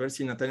 Vamos a ver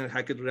si Nathaniel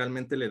Hackett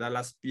realmente le da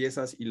las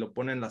piezas y lo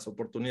pone en las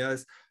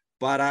oportunidades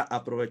para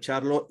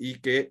aprovecharlo y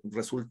que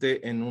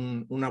resulte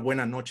en una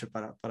buena noche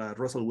para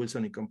Russell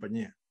Wilson y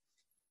compañía.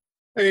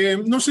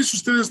 No sé si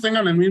ustedes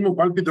tengan el mismo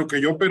pálpito que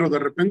yo, pero de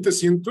repente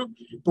siento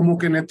como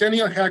que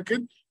Nathaniel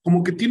Hackett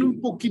como que tiene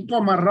un poquito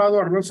amarrado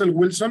a Russell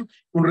Wilson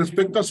con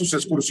respecto a sus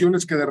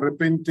excursiones que de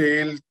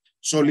repente él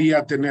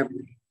solía tener.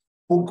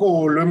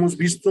 Poco lo hemos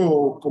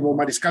visto como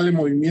mariscal de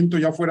movimiento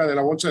ya fuera de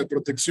la bolsa de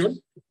protección,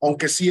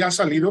 aunque sí ha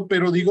salido,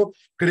 pero digo,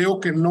 creo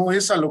que no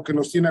es a lo que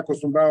nos tiene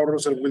acostumbrado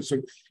Russell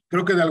Wilson.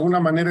 Creo que de alguna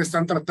manera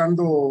están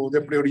tratando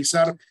de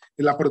priorizar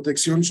la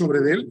protección sobre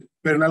él,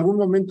 pero en algún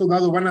momento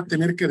dado van a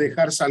tener que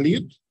dejar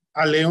salir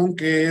a León,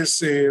 que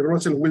es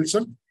Russell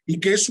Wilson, y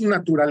que es su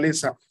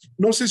naturaleza.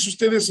 No sé si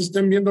ustedes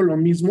estén viendo lo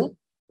mismo,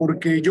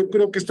 porque yo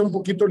creo que está un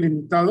poquito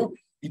limitado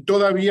y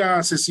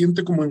todavía se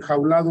siente como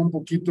enjaulado un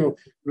poquito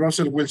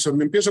Russell Wilson.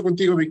 Me empiezo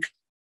contigo, Vic.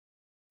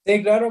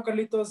 Sí, claro,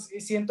 Carlitos,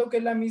 y siento que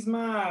es la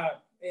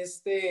misma,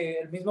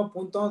 el mismo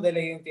punto de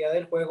la identidad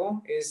del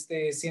juego.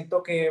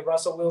 Siento que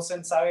Russell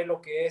Wilson sabe lo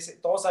que es,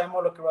 todos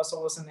sabemos lo que Russell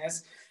Wilson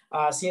es.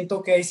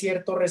 Siento que hay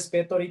cierto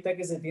respeto ahorita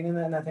que se tienen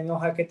a Nathaniel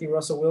Hackett y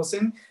Russell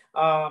Wilson.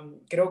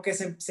 Creo que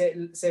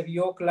se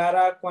vio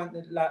clara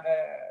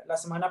la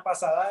semana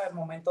pasada, el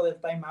momento del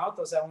timeout,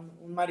 o sea,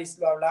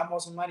 lo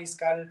hablamos, un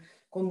mariscal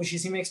con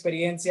muchísima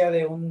experiencia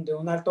de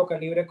un alto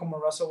calibre como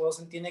Russell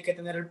Wilson tiene que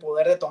tener el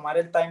poder de tomar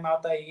el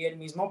timeout ahí él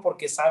mismo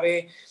porque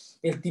sabe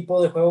el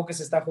tipo de juego que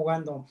se está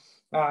jugando.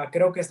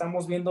 Creo que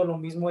estamos viendo lo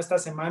mismo esta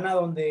semana,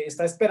 donde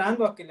está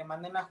esperando a que le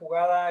manden la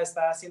jugada,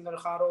 está haciendo el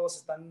huddle, se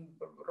están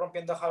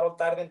rompiendo el huddle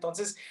tarde.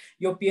 Entonces,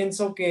 yo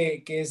pienso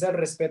que es el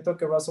respeto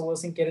que Russell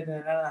Wilson quiere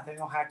tener a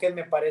Nathaniel Hackett.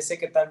 Me parece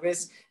que tal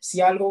vez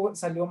si algo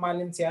salió mal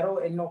en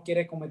Seattle, él no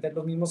quiere cometer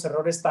los mismos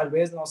errores, tal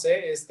vez, no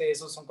sé,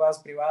 esos son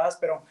cosas privadas,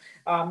 pero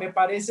me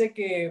parece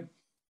que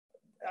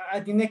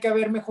tiene que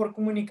haber mejor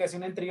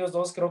comunicación entre ellos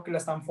dos. Creo que la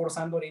están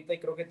forzando ahorita y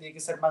creo que tiene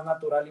que ser más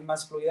natural y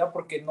más fluida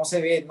porque no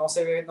se ve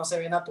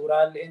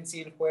natural en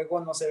sí el juego,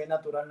 no se ve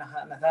natural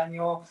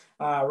Nathaniel,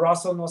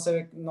 Russell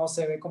no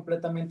se ve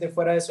completamente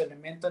fuera de su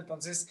elemento.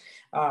 Entonces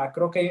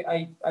creo que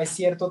hay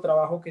cierto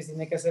trabajo que se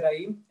tiene que hacer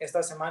ahí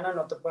esta semana.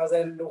 No te puedes dar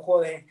el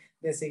lujo de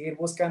seguir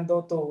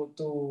buscando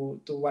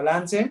tu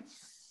balance.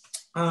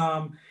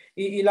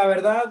 Y la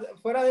verdad,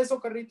 fuera de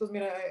eso, Carlitos,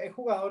 mira, hay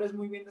jugadores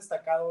muy bien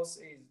destacados,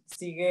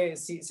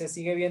 se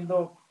sigue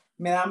viendo,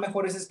 me da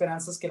mejores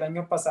esperanzas que el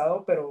año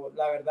pasado, pero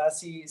la verdad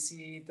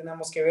sí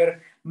tenemos que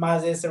ver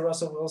más de ese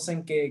Russell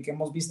Wilson que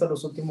hemos visto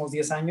los últimos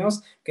 10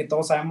 años, que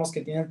todos sabemos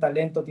que tiene el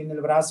talento, tiene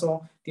el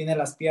brazo, tiene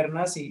las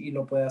piernas y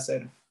lo puede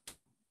hacer.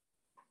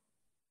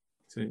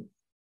 Sí,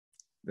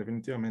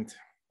 definitivamente.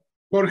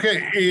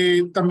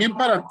 Jorge, también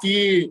para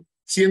ti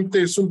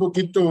sientes un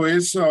poquito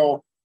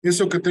eso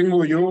que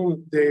tengo yo,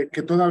 de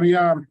que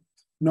todavía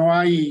no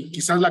hay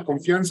quizás la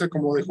confianza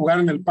como de jugar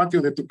en el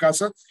patio de tu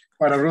casa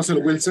para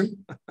Russell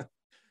Wilson.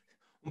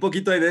 Un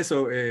poquito hay de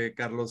eso,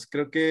 Carlos.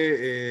 Creo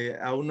que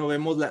aún no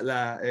vemos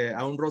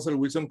a un Russell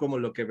Wilson como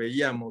lo que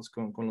veíamos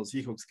con los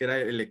Seahawks, que era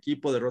el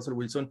equipo de Russell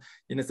Wilson.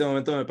 Y en este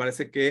momento me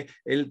parece que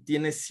él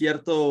tiene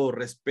cierto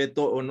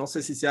respeto, o no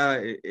sé si sea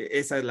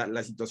esa es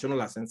la situación o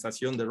la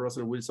sensación de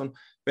Russell Wilson,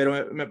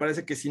 pero me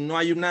parece que si no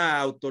hay una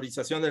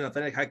autorización de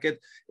Nathaniel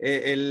Hackett,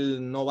 él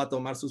no va a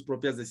tomar sus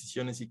propias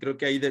decisiones. Y creo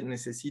que ahí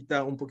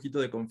necesita un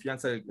poquito de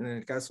confianza en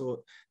el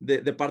caso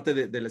de parte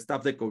del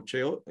staff de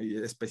coacheo, y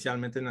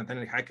especialmente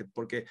Nathaniel Hackett,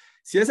 porque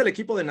si es el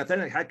equipo de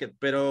Nathaniel Hackett,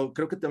 pero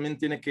creo que también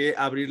tiene que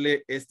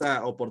abrirle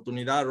esta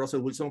oportunidad a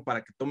Russell Wilson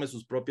para que tome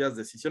sus propias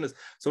decisiones,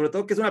 sobre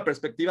todo que es una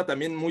perspectiva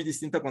también muy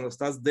distinta cuando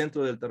estás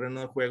dentro del terreno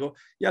de juego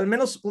y al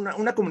menos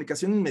una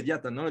comunicación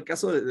inmediata, ¿no? En el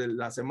caso de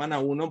la semana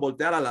 1,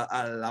 voltear a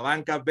la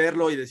banca,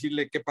 verlo y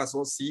decirle qué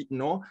pasó, sí,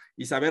 no,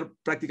 y saber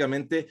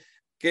prácticamente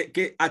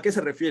 ¿a qué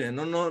se refiere?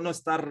 No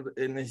estar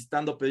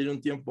necesitando pedir un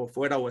tiempo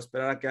fuera o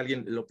esperar a que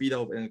alguien lo pida,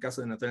 o en el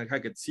caso de Nathaniel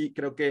Hackett. Sí,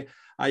 creo que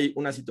hay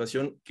una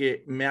situación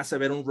que me hace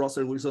ver un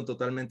Russell Wilson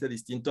totalmente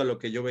distinto a lo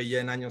que yo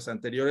veía en años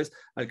anteriores,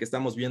 al que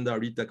estamos viendo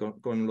ahorita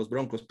con los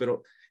Broncos.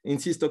 Pero,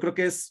 insisto, creo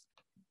que es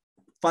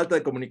falta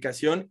de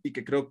comunicación y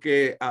que creo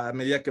que a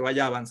medida que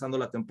vaya avanzando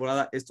la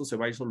temporada, esto se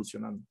va a ir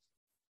solucionando.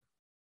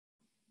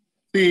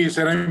 Sí,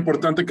 será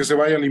importante que se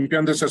vaya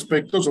limpiando ese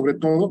aspecto, sobre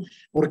todo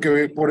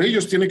porque por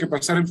ellos tiene que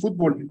pasar el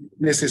fútbol,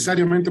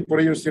 necesariamente por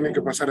ellos tiene que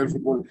pasar el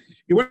fútbol.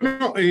 Y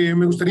bueno,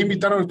 me gustaría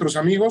invitar a nuestros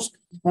amigos,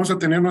 vamos a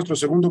tener nuestro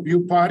segundo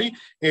View Party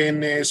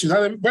en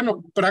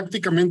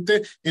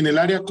prácticamente en el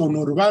área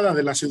conurbada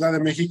de la Ciudad de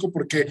México,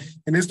 porque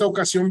en esta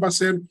ocasión va a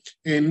ser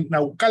en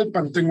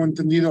Naucalpan, tengo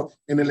entendido,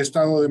 en el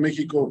Estado de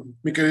México,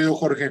 mi querido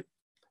Jorge.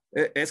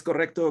 Es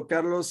correcto,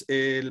 Carlos.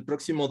 El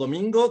próximo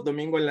domingo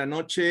en la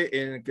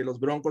noche, en que los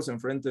Broncos se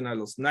enfrenten a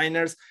los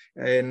Niners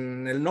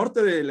en el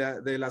norte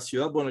de la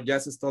ciudad. Bueno, ya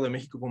es Estado de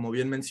México, como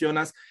bien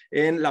mencionas,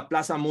 en la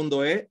Plaza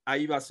Mundo E.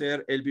 Ahí va a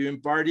ser el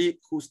viewing party,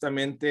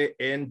 justamente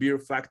en Beer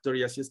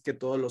Factory. Así es que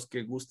todos los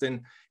que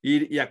gusten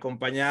ir y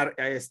acompañar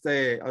a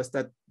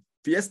esta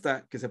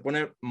fiesta que se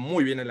pone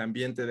muy bien el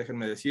ambiente,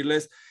 déjenme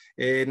decirles.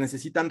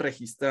 Necesitan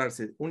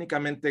registrarse.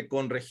 Únicamente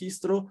con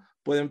registro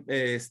pueden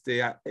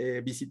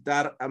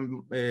visitar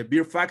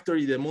Beer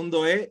Factory de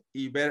Mundo E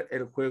y ver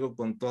el juego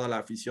con toda la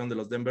afición de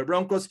los Denver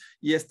Broncos.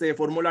 Y este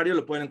formulario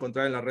lo pueden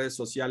encontrar en las redes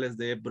sociales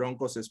de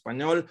Broncos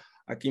Español,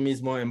 aquí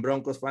mismo en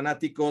Broncos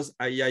Fanáticos.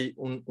 Ahí hay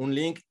un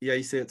link y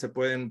ahí se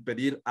pueden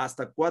pedir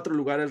hasta 4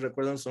 lugares.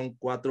 Recuerden, son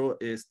 4,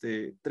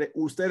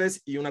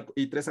 ustedes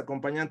y 3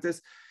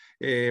 acompañantes.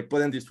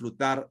 Pueden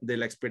disfrutar de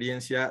la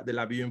experiencia de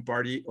la viewing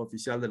party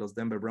oficial de los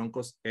Denver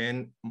Broncos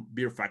en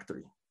Beer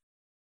Factory.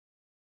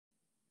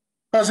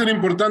 Va a ser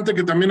importante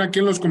que también aquí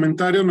en los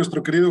comentarios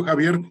nuestro querido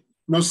Javier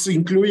nos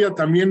incluya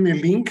también el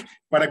link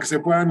para que se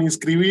puedan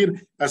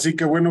inscribir. Así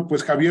que bueno,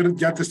 pues Javier,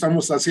 ya te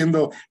estamos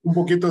haciendo un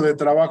poquito de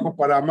trabajo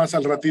para más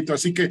al ratito.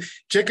 Así que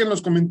chequen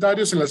los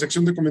comentarios, en la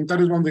sección de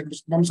comentarios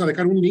vamos a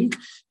dejar un link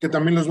que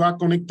también los va a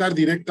conectar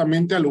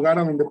directamente al lugar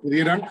a donde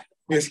pudieran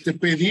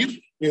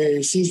pedir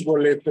sus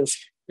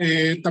boletos.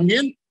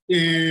 También,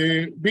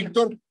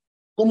 Víctor,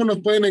 ¿cómo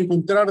nos pueden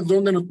encontrar?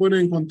 ¿Dónde nos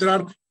pueden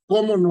encontrar?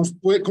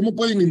 ¿Cómo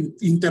pueden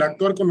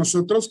interactuar con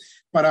nosotros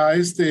para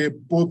este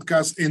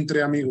podcast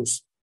Entre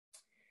Amigos?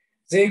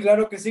 Sí,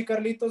 claro que sí,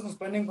 Carlitos. Nos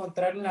pueden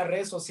encontrar en las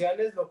redes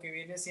sociales, lo que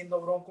viene siendo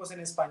Broncos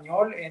en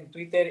Español, en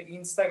Twitter,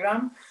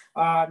 Instagram.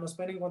 Nos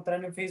pueden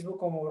encontrar en Facebook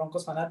como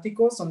Broncos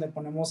Fanáticos, donde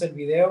ponemos el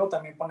video,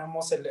 también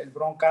ponemos el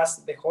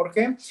Broncast de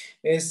Jorge.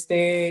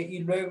 Y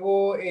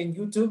luego en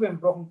YouTube, en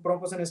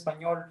Broncos en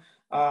Español.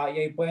 Y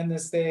ahí pueden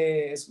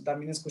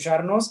también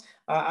escucharnos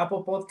a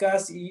Apple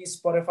Podcast y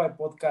Spotify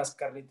Podcast,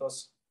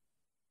 Carlitos.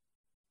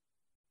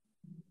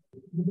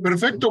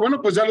 Perfecto, bueno,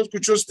 pues ya lo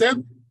escuchó usted,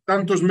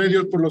 tantos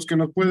medios por los que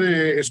nos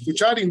puede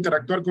escuchar,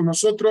 interactuar con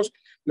nosotros.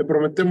 Le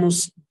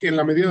prometemos que en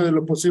la medida de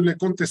lo posible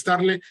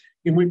contestarle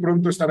y muy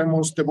pronto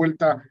estaremos de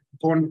vuelta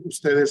con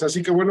ustedes.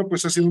 Así que bueno,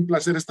 pues ha sido un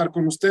placer estar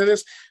con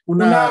ustedes.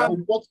 Una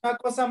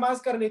cosa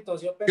más,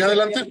 Carlitos. Yo pensé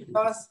adelante.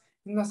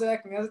 No sé,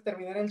 que me vas a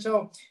terminar el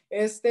show.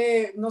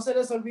 No se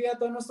les olvide a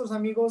todos nuestros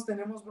amigos,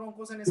 tenemos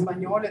Broncos en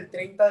Español el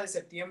 30 de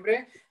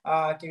septiembre,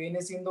 que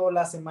viene siendo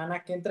la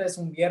semana que entra, es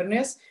un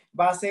viernes.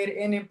 Va a ser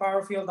en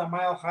Empower Field a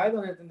Mile High,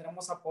 donde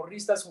tendremos a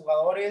porristas,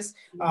 jugadores,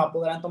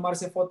 podrán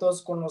tomarse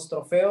fotos con los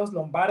trofeos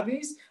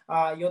Lombardis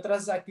y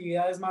otras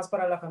actividades más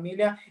para la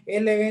familia.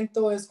 El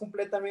evento es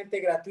completamente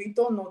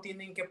gratuito, no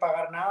tienen que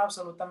pagar nada,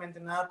 absolutamente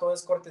nada, todo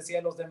es cortesía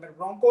de los Denver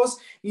Broncos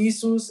y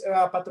sus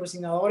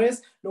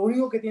patrocinadores. Lo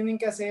único que tienen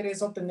que hacer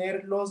es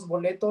obtener los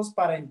boletos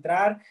para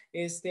entrar.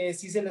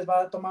 Sí se les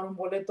va a tomar un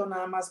boleto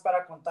nada más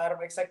para contar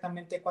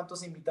exactamente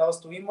cuántos invitados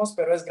tuvimos,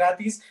 pero es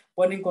gratis.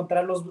 Pueden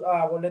encontrar los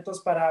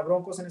boletos para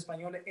Broncos en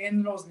Español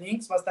en los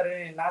links, va a estar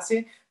el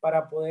enlace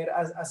para poder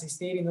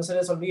asistir y no se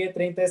les olvide,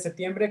 30 de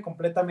septiembre,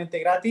 completamente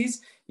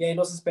gratis, y ahí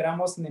los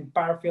esperamos en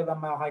Empower Field a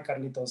Mile High,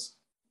 Carlitos.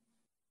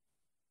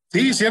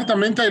 Sí,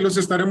 ciertamente ahí los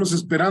estaremos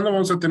esperando.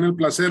 Vamos a tener el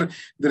placer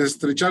de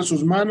estrechar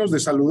sus manos, de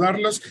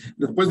saludarlas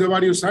después de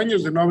varios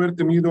años de no haber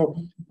tenido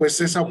pues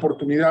esa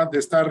oportunidad de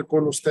estar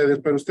con ustedes.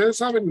 Pero ustedes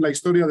saben la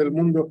historia del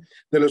mundo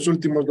de los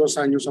últimos 2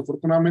 años.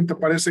 Afortunadamente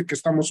parece que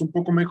estamos un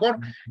poco mejor.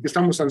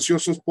 Estamos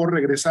ansiosos por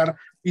regresar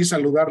y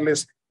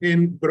saludarles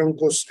en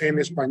Broncos en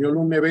Español,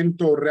 un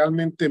evento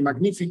realmente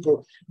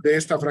magnífico de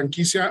esta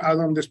franquicia a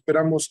donde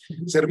esperamos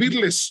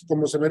servirles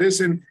como se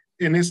merecen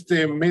en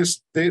este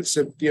mes de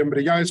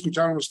septiembre. Ya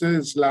escucharon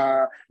ustedes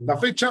la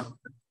fecha,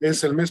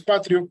 es el mes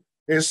patrio,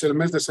 es el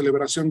mes de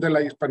celebración de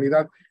la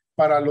hispanidad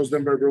para los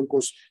Denver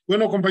Broncos.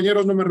 Bueno,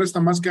 compañeros, no me resta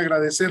más que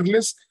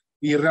agradecerles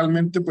y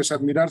realmente pues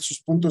admirar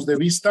sus puntos de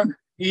vista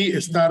y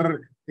estar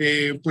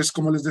pues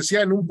como les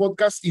decía en un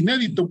podcast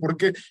inédito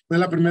porque es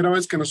la primera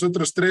vez que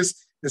nosotros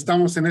 3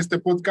 estamos en este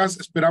podcast.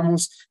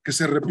 Esperamos que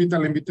se repita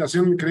la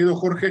invitación, mi querido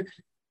Jorge.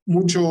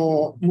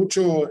 Mucho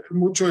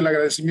el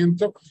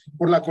agradecimiento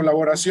por la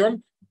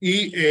colaboración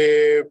y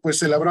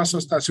pues el abrazo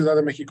hasta Ciudad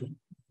de México.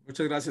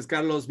 Muchas gracias,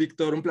 Carlos.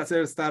 Víctor, un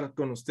placer estar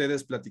con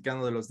ustedes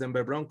platicando de los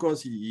Denver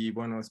Broncos y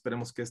bueno,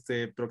 esperemos que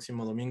este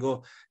próximo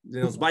domingo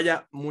nos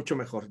vaya mucho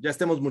mejor. Ya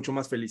estemos mucho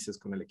más felices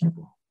con el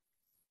equipo.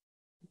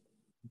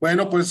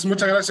 Bueno, pues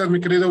muchas gracias,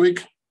 mi querido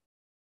Vic.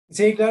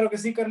 Sí, claro que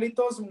sí,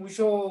 Carlitos.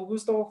 Mucho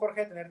gusto,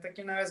 Jorge, tenerte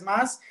aquí una vez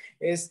más.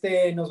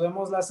 Nos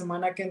vemos la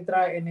semana que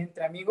entra en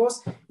Entre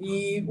Amigos.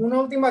 Y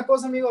una última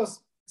cosa,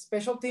 amigos.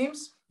 Special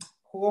Teams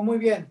jugó muy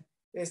bien.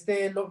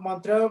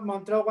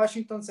 Montreal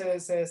Washington se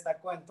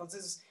destacó.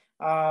 Entonces,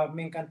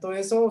 me encantó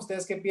eso.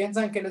 ¿Ustedes qué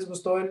piensan? ¿Qué les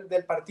gustó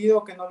del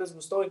partido? ¿Qué no les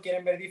gustó y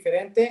quieren ver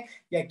diferente?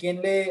 ¿Y a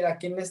quién le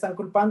están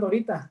culpando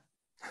ahorita?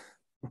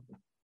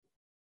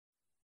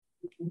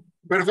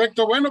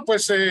 Perfecto. Bueno,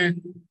 pues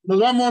nos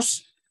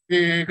vamos.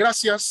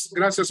 Gracias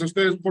a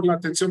ustedes por la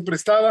atención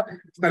prestada.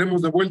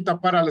 Estaremos de vuelta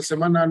para la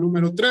semana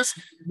número 3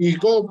 y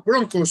Go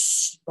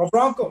Broncos. Go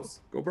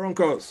Broncos. Go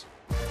Broncos.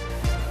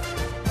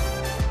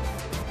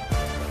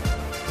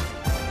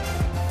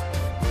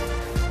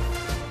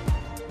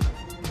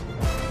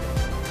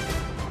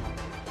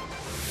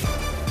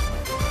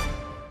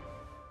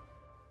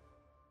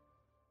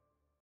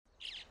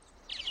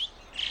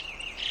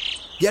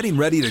 Getting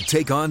ready to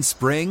take on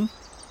spring?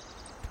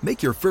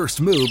 Make your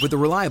first move with the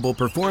reliable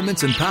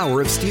performance and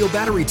power of Steel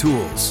battery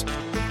tools.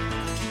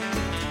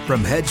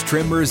 From hedge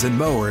trimmers and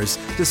mowers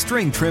to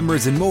string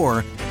trimmers and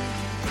more,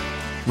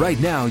 right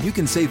now you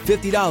can save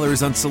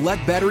 $50 on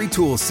select battery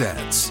tool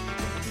sets.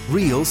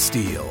 Real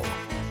Steel.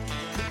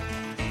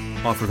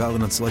 Offer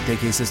valid on select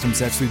AK system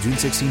sets through June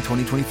 16,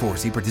 2024.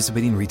 See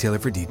participating retailer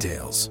for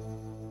details.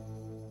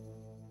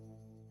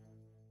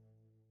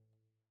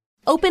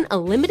 Open a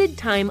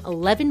limited-time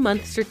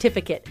 11-month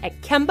certificate at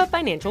Kemba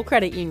Financial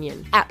Credit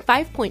Union. At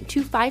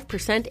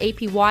 5.25%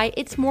 APY,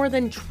 it's more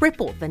than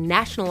triple the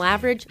national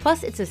average,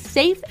 plus it's a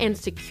safe and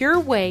secure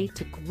way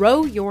to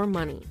grow your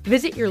money.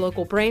 Visit your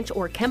local branch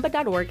or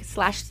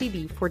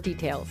kemba.org/CD for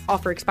details.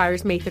 Offer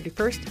expires May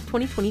 31st,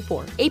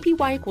 2024.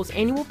 APY equals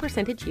annual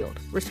percentage yield.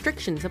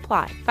 Restrictions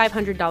apply.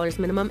 $500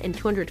 minimum and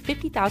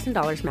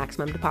 $250,000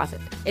 maximum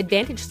deposit.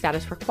 Advantage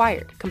status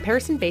required.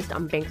 Comparison based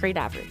on bank rate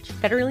average.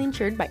 Federally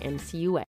insured by NCUA.